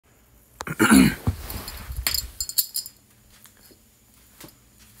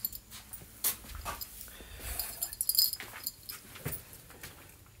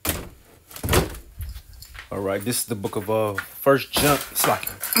All right, this is the book of First John. It's like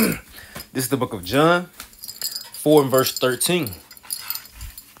this is the book of John 4 and verse 13.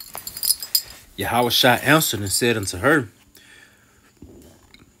 Yahushua answered and said unto her,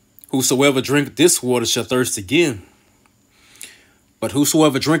 whosoever drinketh this water shall thirst again. But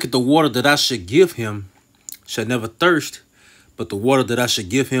whosoever drinketh the water that I should give him shall never thirst. But the water that I should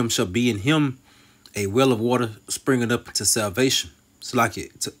give him shall be in him a well of water springing up into salvation. It's like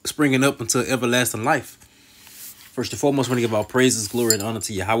it springing up into everlasting life. First and foremost, I want to give all praises, glory, and honor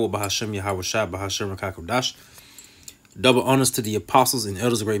to Yahweh, Bahashem, Yahweh Shai, Bahashem, Rakakodash. Double honors to the apostles and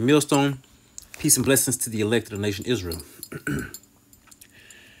elders of Great Millstone. Peace and blessings to the elect of the nation Israel.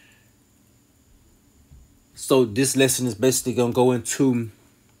 So this lesson is basically going to go into,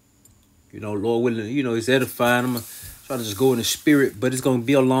 Lord willing, it's edifying. I'm going to try to just go in the spirit, but it's going to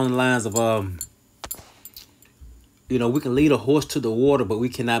be along the lines of, we can lead a horse to the water, but we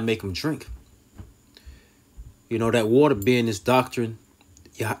cannot make him drink. That water being this doctrine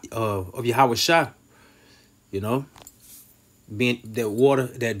of Yahweh Shai, being that water,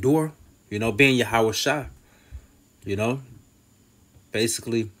 that door, being Yahweh Shai,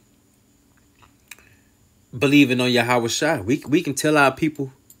 basically believing on Yahweh Shai. We can tell our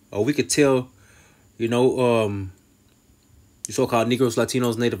people, or we could tell, the so-called Negroes,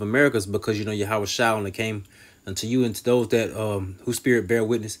 Latinos, Native Americans, because, Yahweh Shai only came unto you and to those that whose spirit bear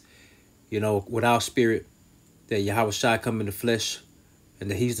witness, with our spirit, that Yahweh Shai come in the flesh and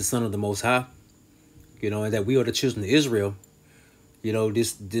that he's the son of the Most High, and that we are the children of Israel.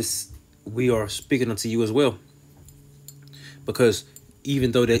 We are speaking unto you as well. Because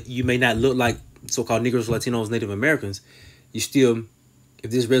even though that you may not look like so-called Negroes, Latinos, Native Americans, you still,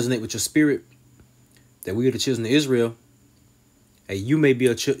 if this resonate with your spirit, that we are the children of Israel, and you may be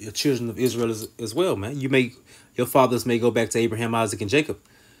a children of Israel as well, man. Your fathers may go back to Abraham, Isaac, and Jacob,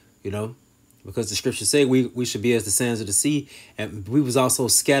 because the scriptures say we should be as the sands of the sea, and we was also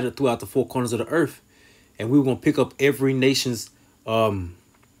scattered throughout the four corners of the earth, and we were going to pick up every nation's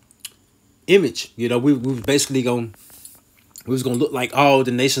image. We was basically we was going to look like all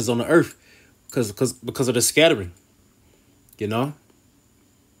the nations on the earth because of the scattering,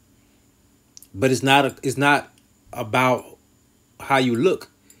 But it's not about how you look,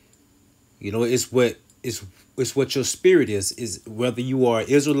 it's what your spirit is whether you are an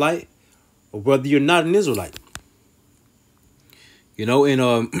Israelite or whether you're not an Israelite.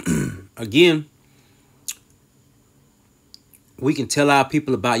 And again, we can tell our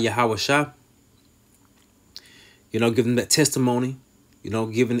people about Yahweh Shai, give them that testimony,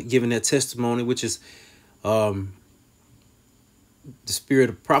 giving that testimony, which is the spirit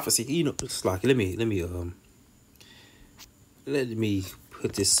of prophecy. It's like, let me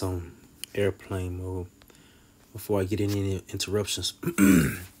put this on airplane mode before I get any interruptions.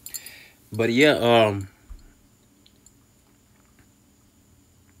 But yeah,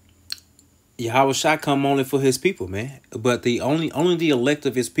 Yahweh Shai come only for his people, man. But only the elect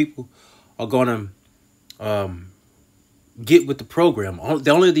of his people are gonna get with the program.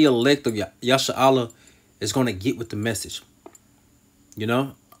 Only the elect of Yasha Allah is gonna get with the message.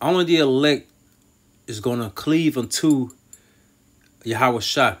 Only the elect is gonna cleave unto Yahweh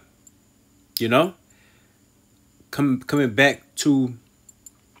Shai. Coming back to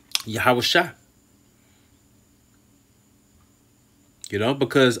Yahweh Shai.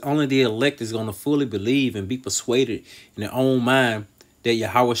 Because only the elect is going to fully believe and be persuaded in their own mind that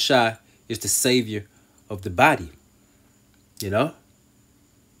Yahweh Shai is the savior of the body.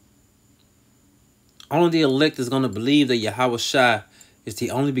 Only the elect is going to believe that Yahweh Shai is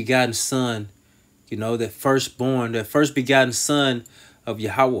the only begotten son, that first begotten son of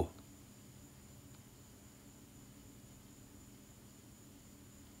Yahweh.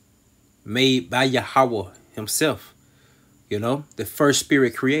 Made by Yahweh himself, the first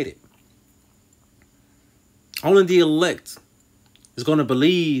spirit created. Only the elect is going to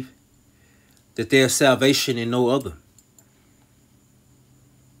believe that there's salvation in no other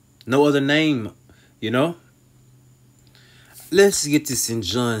name, Let's get this in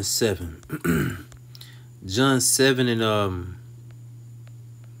John 7. John 7 and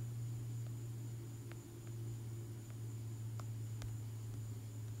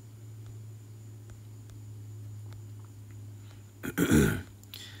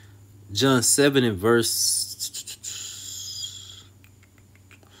John 7 and verse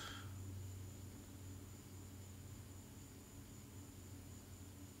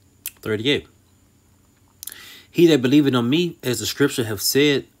 38. He that believeth on me, as the scripture have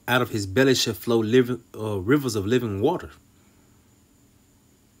said, Out of his belly shall flow rivers of living water.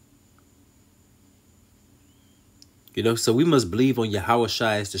 You know, so we must believe on Yahweh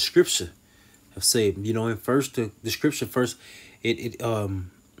Shai as the scripture have said. You know, in the scripture first, the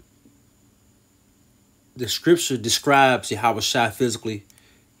scripture describes Yahweh Shai physically,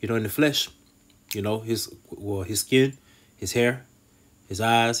 you know, in the flesh. You know, his skin, his hair, his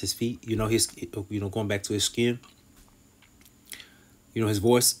eyes, his feet, you know, going back to his skin. You know, his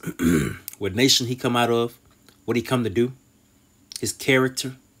voice, what nation he come out of, what he come to do, his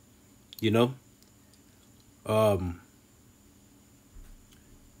character, you know.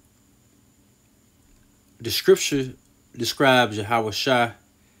 The scripture describes Yahweh Shai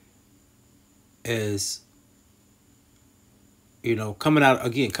as, you know, coming out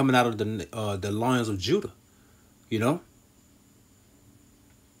of the lions of Judah, you know.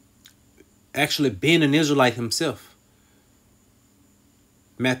 Actually being an Israelite himself.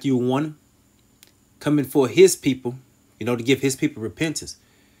 Matthew 1, coming for his people, you know, to give his people repentance.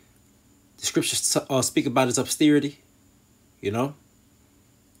 The scriptures speak about his austerity, you know.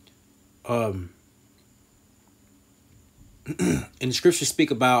 And the scriptures speak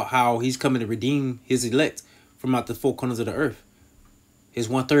about how he's coming to redeem his elect from out the four corners of the earth. His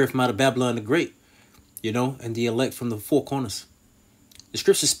 1/3 from out of Babylon the Great, you know, and the elect from the four corners. The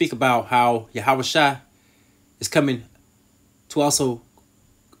scriptures speak about how Yahweh Shai is coming to also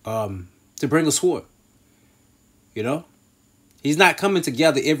to bring a sword. You know, he's not coming to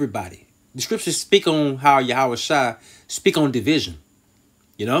gather everybody. The scriptures speak on how Yahweh Shai speak on division.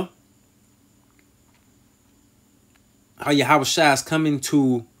 You know, how Yahweh Shai is coming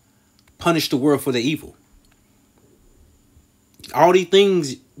to punish the world for the evil. All these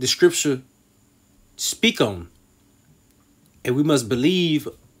things the scripture speak on, and we must believe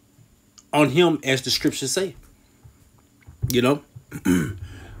on him as the scriptures say. You know.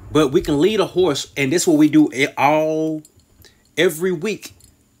 But we can lead a horse, and that's what we do every week.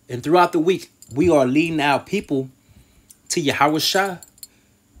 And throughout the week, we are leading our people to Yahweh Shai.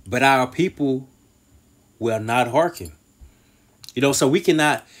 But our people will not hearken. You know, so we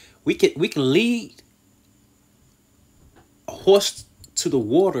can lead a horse to the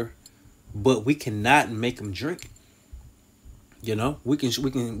water, but we cannot make them drink. You know, we can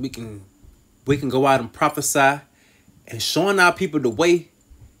go out and prophesy and showing our people the way.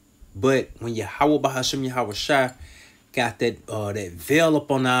 But when Yahweh Bahasham Yahweh Shai got that veil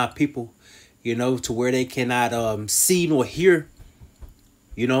upon our people, you know, to where they cannot see nor hear,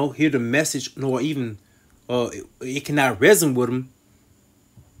 you know, hear the message, nor even it cannot resonate with them.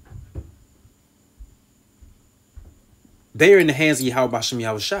 They are in the hands of Yahweh Bahasham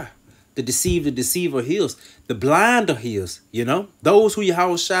Yahweh Shai. The deceiver heals. The blind are heals. You know, those who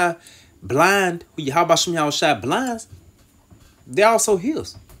Yahweh Shai blind, who Yahweh Bahasham Yahweh Shai blinds, they also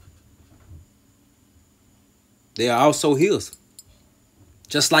heals. They are also heals.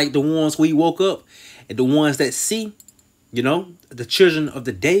 Just like the ones we woke up and the ones that see, you know, the children of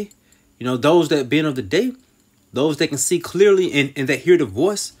the day, you know, those that been of the day, those that can see clearly and that hear the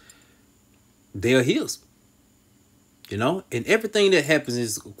voice, they are heals. You know, and everything that happens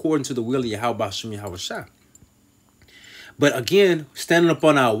is according to the will of Yahweh Bahasham Yahweh Shai. But again, standing up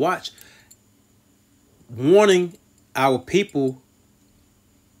on our watch, warning our people.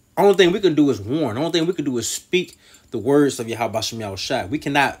 Only thing we can do is warn. Only thing we can do is speak the words of Yahweh Bahasham Yahweh Shai. We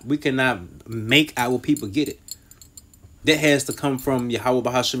cannot make our people get it. That has to come from Yahweh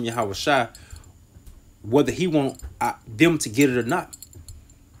Bahasham Yahweh Shai, whether he want them to get it or not.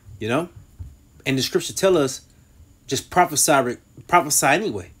 You know, and the scripture tell us just prophesy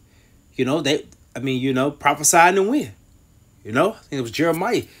anyway. You know, prophesy and win. You know, I think it was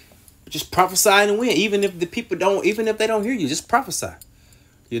Jeremiah. Just prophesy and win. Even if they don't hear you, just prophesy.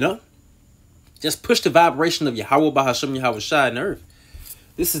 You know, just push the vibration of Yahweh Bahasham Yahweh Shai in the earth.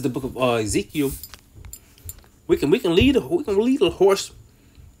 This is the book of Ezekiel. We can lead a horse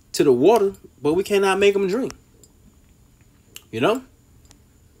to the water, but we cannot make them drink. You know,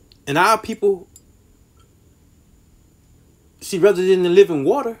 and our people, see, rather than the living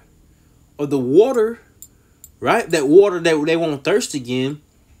water or the water, right? That water that they won't thirst again,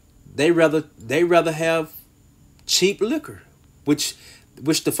 they rather have cheap liquor, which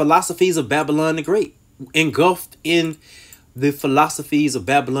the philosophies of Babylon the Great, engulfed in the philosophies of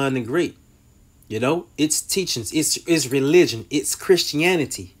Babylon the Great. You know, its teachings, its religion, its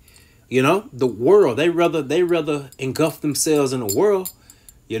Christianity. You know, the world, they rather engulf themselves in the world,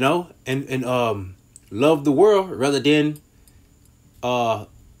 you know, and love the world rather than the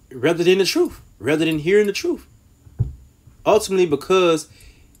truth, rather than hearing the truth. Ultimately, because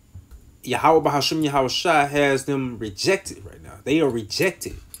Yahweh Bahasham Yahweh Shai has them rejected right now. They are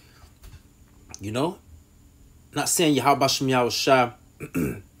rejected. You know, not saying Yahweh Shem Yahushua,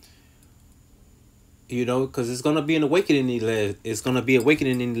 you know, because it's gonna be an awakening in these last. It's gonna be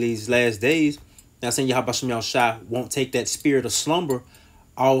awakening in these last days. Not saying Yahweh Shem Yahushua won't take that spirit of slumber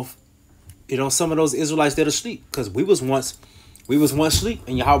off, you know, some of those Israelites that are asleep, because we was once asleep,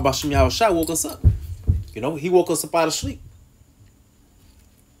 and Yahweh Shem Yahushua woke us up. You know, he woke us up out of sleep.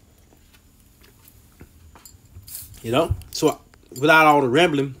 You know, so without all the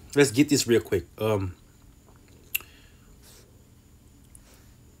rambling, let's get this real quick.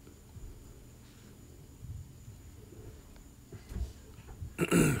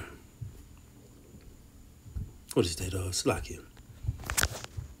 What is that? Slakia.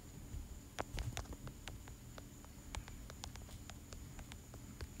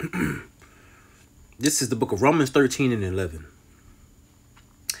 This is the book of Romans 13 and 11.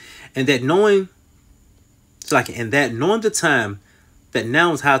 And that knowing the time, that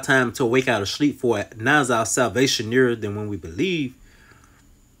now is high time to awake out of sleep, for now is our salvation nearer than when we believe.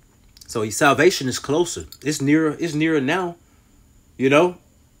 So his salvation is closer. It's nearer now. You know,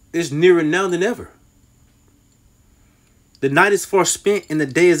 it's nearer now than ever. The night is far spent and the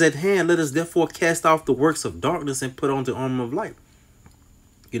day is at hand. Let us therefore cast off the works of darkness and put on the armor of light.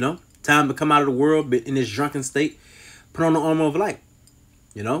 You know, time to come out of the world in this drunken state. Put on the armor of light.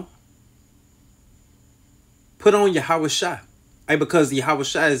 You know, put on Yahweh Shai. Because Yahweh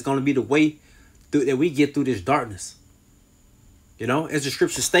Shai is going to be the way that we get through this darkness. You know, as the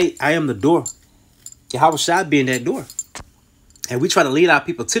scriptures state, I am the door. Yahweh Shai being that door. And we try to lead our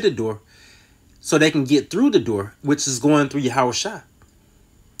people to the door so they can get through the door, which is going through Yahweh Shai.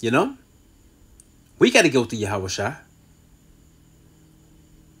 You know, we got to go through Yahweh Shai.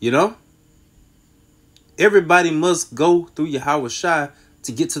 You know, everybody must go through Yahweh Shai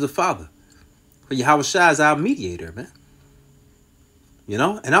to get to the Father. For Yahweh Shai is our mediator, man. You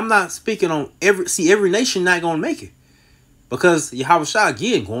know, and I'm not speaking on every nation not going to make it. Because Yahweh Shai,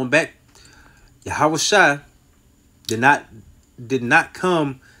 again, going back, Yahweh Shai did not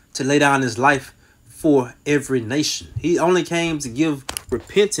come to lay down his life for every nation. He only came to give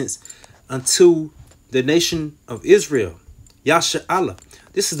repentance unto the nation of Israel. Yasha Allah.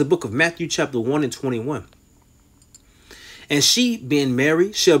 This is the book of Matthew chapter 1 and 21. And she, being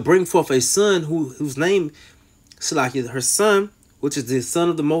Mary, shall bring forth a son whose name, Salakia, her son, which is the Son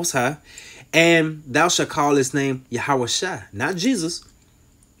of the Most High, and thou shalt call his name Yahweh Shai, not Jesus,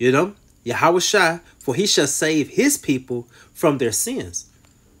 you know, Yahweh Shai, for he shall save his people from their sins,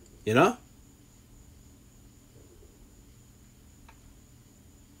 you know.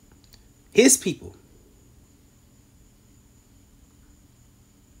 His people.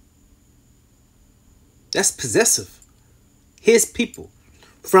 That's possessive. His people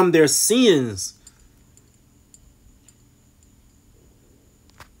from their sins.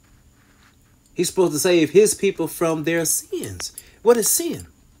 He's supposed to save his people from their sins. What is sin?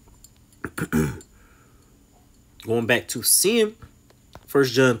 Going back to sin, 1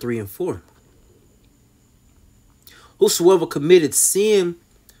 John 3 and 4. Whosoever committed sin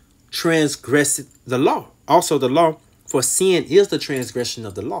transgressed the law. Also the law, for sin is the transgression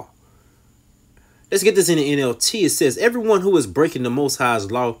of the law. Let's get this in the NLT. It says, everyone who is breaking the Most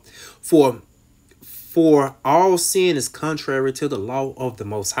High's law, for all sin is contrary to the law of the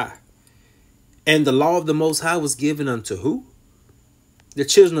Most High. And the law of the Most High was given unto who? The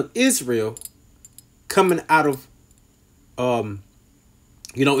children of Israel, coming out of,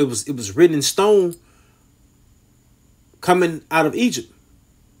 you know, it was written in stone, coming out of Egypt.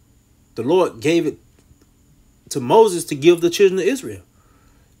 The Lord gave it to Moses to give the children of Israel,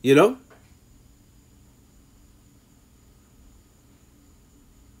 you know.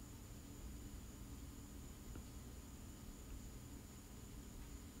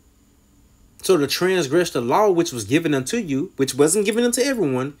 So to transgress the law which was given unto you, which wasn't given unto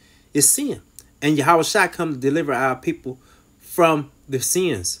everyone, is sin. And Yahweh Shai come to deliver our people from their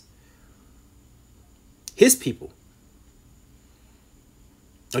sins. His people.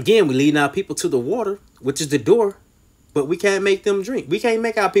 Again, we lead our people to the water, which is the door, but we can't make them drink. We can't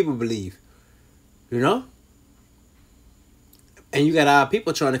make our people believe. You know? And you got our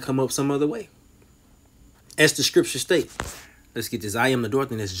people trying to come up some other way. As the scripture states. Let's get this. I am the door.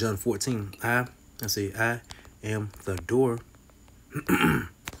 Then that's John 14. I am the door.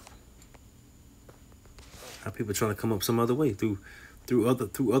 Our people trying to come up some other way through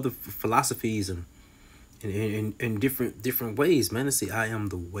other philosophies and in different ways, man. Let's see. I am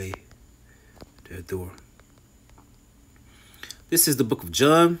the way, the door. This is the book of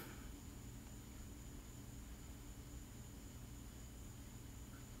John.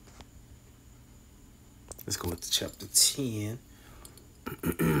 Let's go to chapter 10.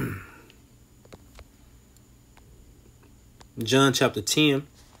 John chapter 10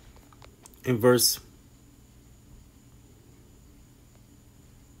 and verse.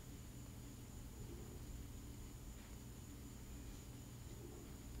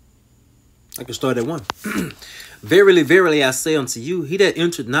 I can start at 1. Verily, verily, I say unto you, he that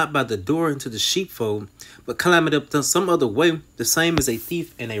entered not by the door into the sheepfold, but climbed up some other way, the same is a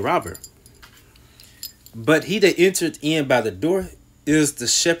thief and a robber. But he that entered in by the door is the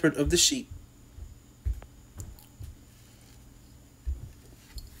shepherd of the sheep.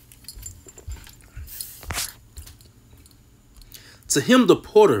 To him the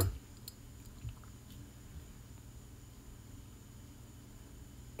porter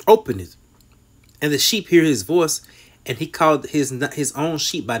openeth, and the sheep hear his voice, and he called his own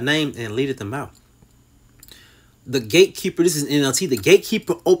sheep by name and leadeth them out. The gatekeeper, this is NLT, the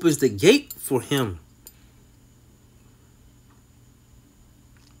gatekeeper opens the gate for him.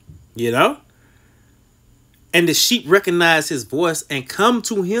 You know? And the sheep recognize his voice and come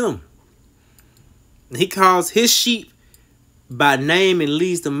to him. He calls his sheep by name and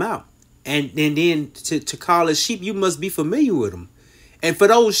leads them out. And then to call a sheep, you must be familiar with them. And for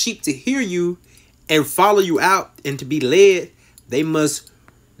those sheep to hear you and follow you out and to be led, they must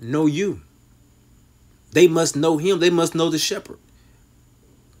know you. They must know him. They must know the shepherd.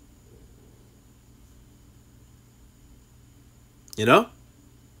 You know?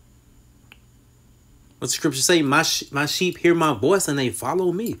 What the scripture say? My sheep hear my voice and they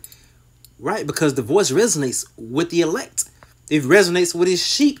follow me. Right? Because the voice resonates with the elect. It resonates with his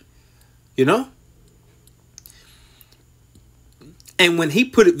sheep. You know? And when he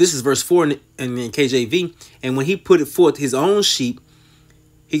put it, this is verse 4 in KJV. And when he put it forth his own sheep,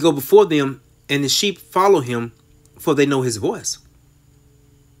 he go before them, and the sheep follow him, for they know his voice.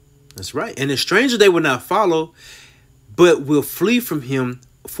 That's right. And the stranger they will not follow, but will flee from him,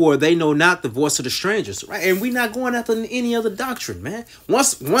 for they know not the voice of the strangers. Right. And we're not going after any other doctrine, man.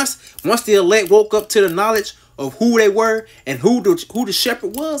 Once the elect woke up to the knowledge of who they were and who the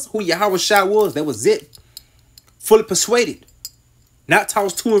shepherd was, who Yahweh Shai was, that was it. Fully persuaded. Not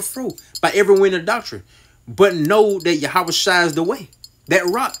tossed to and fro by every wind of doctrine, but know that Yahweh Shai is the way. That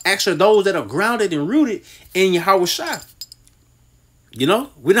rock, actually those that are grounded and rooted in Yahweh Shai. You know,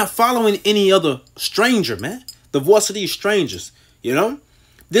 we're not following any other stranger, man. The voice of these strangers, you know.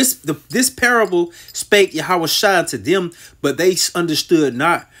 This parable spake Yahweh Shai to them, but they understood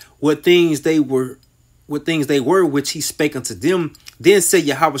not what things they were, which he spake unto them. Then said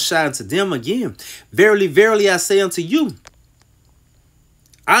Yahweh Shai unto them again, verily, verily, I say unto you,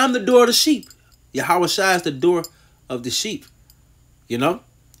 I am the door of the sheep. Yahweh Shai is the door of the sheep. You know,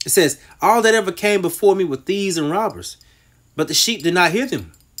 it says, all that ever came before me were thieves and robbers, but the sheep did not hear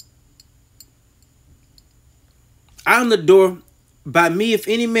them. I am the door. By me, if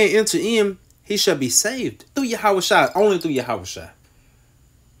any man enter in, he shall be saved. Through Yahweh Shai, only through Yahweh Shai.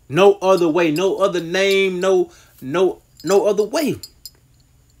 No other way, no other name, no other way.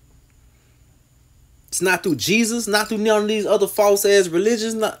 It's not through Jesus, not through none of these other false ass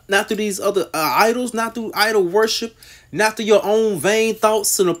religions, not through these other idols, not through idol worship, not through your own vain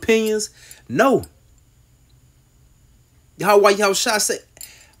thoughts and opinions. No. Yahweh Shai said,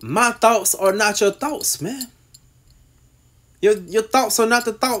 my thoughts are not your thoughts, man. Your thoughts are not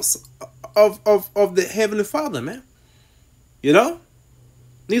the thoughts of the Heavenly Father, man. You know?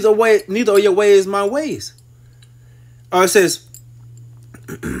 Neither are your ways my ways. It says,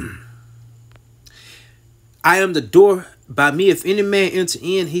 I am the door. By me, if any man enter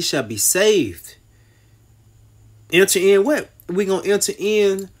in, he shall be saved. Enter in what? We're going to enter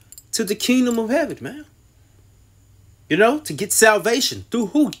in to the kingdom of heaven, man. You know, to get salvation. Through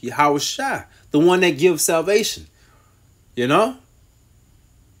who? Yahweh Shai. The one that gives salvation. You know?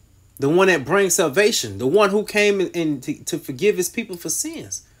 The one that brings salvation. The one who came in to forgive his people for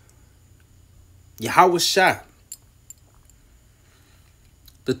sins. Yahweh Shai.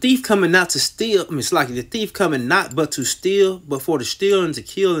 The thief coming not to steal. It's like the thief coming not but to steal, but for to steal and to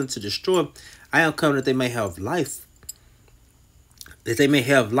kill and to destroy. I am coming that they may have life. That they may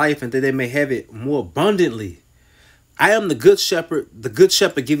have life and that they may have it more abundantly. I am the good shepherd. The good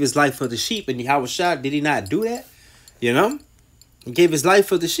shepherd give his life for the sheep. And Yahweh Shai, did he not do that? You know? He gave his life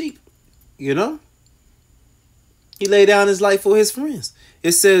for the sheep. You know? He laid down his life for his friends.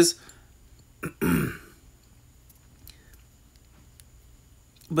 It says,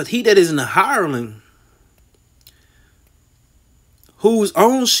 but he that is in the hireling, whose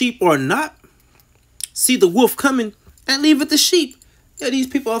own sheep are not, see the wolf coming and leaveth the sheep. Yeah, these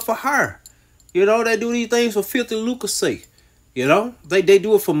people are for hire. You know, they do these things for filthy lucre's sake. You know, they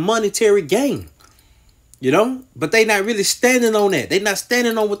do it for monetary gain. You know, but they not really standing on that. They not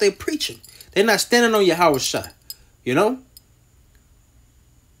standing on what they preaching. They not standing on Yahweh Shai. You know,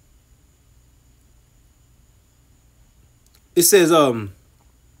 It says,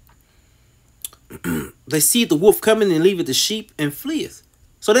 they see the wolf coming and leaveth the sheep and fleeth.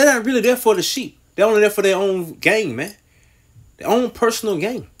 So they're not really there for the sheep. They're only there for their own gain, man. Their own personal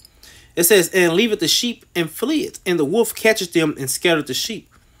gain. It says, and leaveth the sheep and fleeth, and the wolf catcheth them and scattereth the sheep.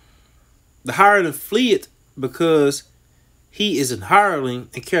 The hireling fleeth because he is an hireling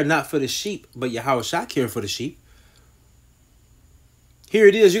and care not for the sheep, but Yahushua care for the sheep. Here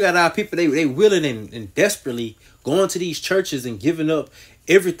it is. You got our people, they willing and desperately going to these churches and giving up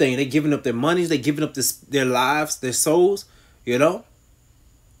everything. They giving up their monies. They giving up their lives, their souls, you know.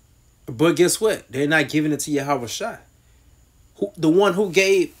 But guess what? They're not giving it to Yahushua, the one who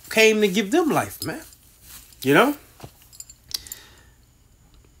came to give them life, man. You know.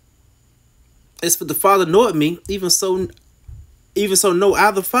 It's for the Father knoweth me, even so know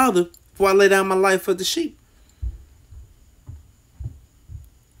I the Father, for I lay down my life for the sheep.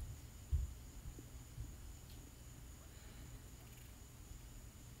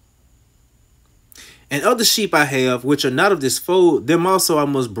 And other sheep I have, which are not of this fold, them also I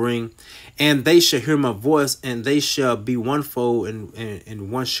must bring, and they shall hear my voice, and they shall be one fold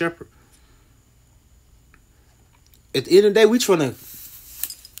and one shepherd. At the end of the day, we trying to,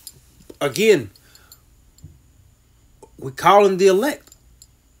 again, we calling the elect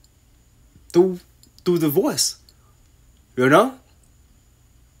through the voice, you know?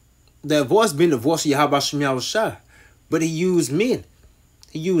 That voice being the voice of Yahweh Shem Yahushua. But he used men.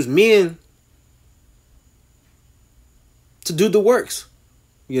 He used men to do the works,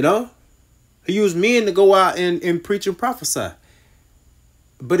 you know? He used men to go out and preach and prophesy.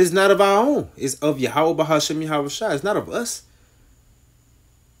 But it's not of our own. It's of Yahweh Hashem Yahushua. It's not of us.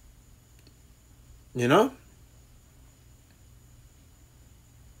 You know?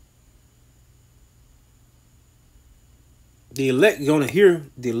 The elect gonna hear,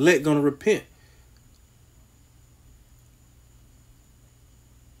 the elect gonna repent.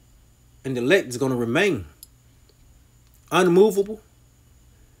 And the elect is gonna remain unmovable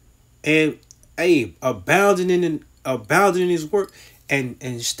and abounding in his work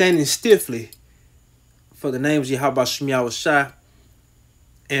and standing stiffly for the names of Yahweh Shem Yahushua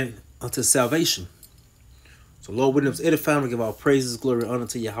and unto salvation. So Lord, when it was edifying, we give our praises, glory, and honor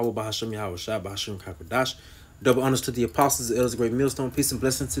to Yahweh Bahashem Yahushua, Bahashem Kakadash. Double honors to the apostles, the elders, the great millstone, peace and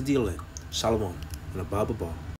blessings to the elect. Shalom and a Baba Ball.